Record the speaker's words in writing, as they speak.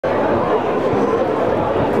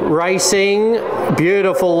Racing,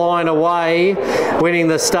 beautiful line away, winning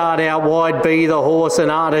the start out wide. Be the Horse,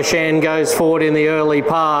 and Artishan goes forward in the early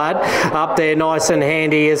part. Up there nice and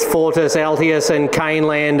handy is Fortis Altius and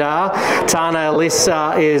Canelander. Tana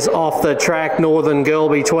Lissa is off the track. Northern Girl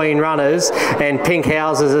between runners, and Pink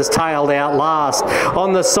Houses is tailed out last.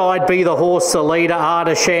 On the side, Be the Horse, the leader.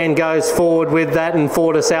 Artishan goes forward with that, and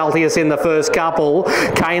Fortis Altius in the first couple.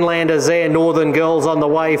 Canelander's there. Northern Girl's on the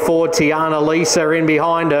way forward. Tiana Lisa in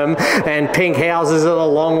behind him, and Pink Houses are a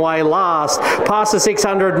long way last. Past the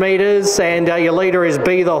 600 metres, and your leader is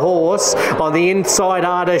Be the Horse. On the inside,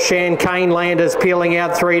 Artishan. Canelander's peeling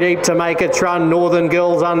out 3 deep to make its run. Northern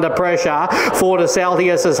Girl's under pressure. Fortis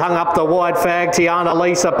Altius has hung up the wide fag. Tiana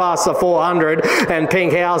Lisa past the 400, and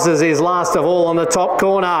Pink Houses is last of all on the top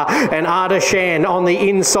corner. And Artishan on the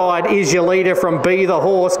inside is your leader from Be the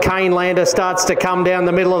Horse. Canelander starts to come down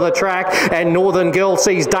the middle of the track, and Northern Girl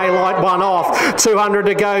sees daylight one off. 200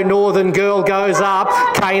 to go. Northern Girl goes up.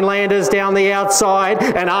 Canelander's down the outside,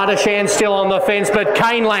 and Artishan's still on the fence, but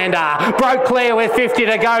Canelander broke clear with 50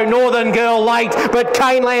 to go. Northern Girl late, but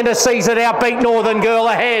Canelander sees it out, beat Northern Girl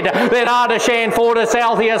ahead. Then Artishan, Fortis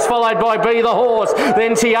Altius, followed by Be the Horse.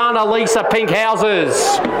 Then Tiana Lisa, Pink Houses.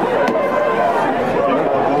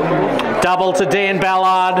 Double to Dan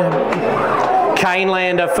Ballard.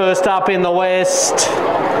 Canelander first up in the west.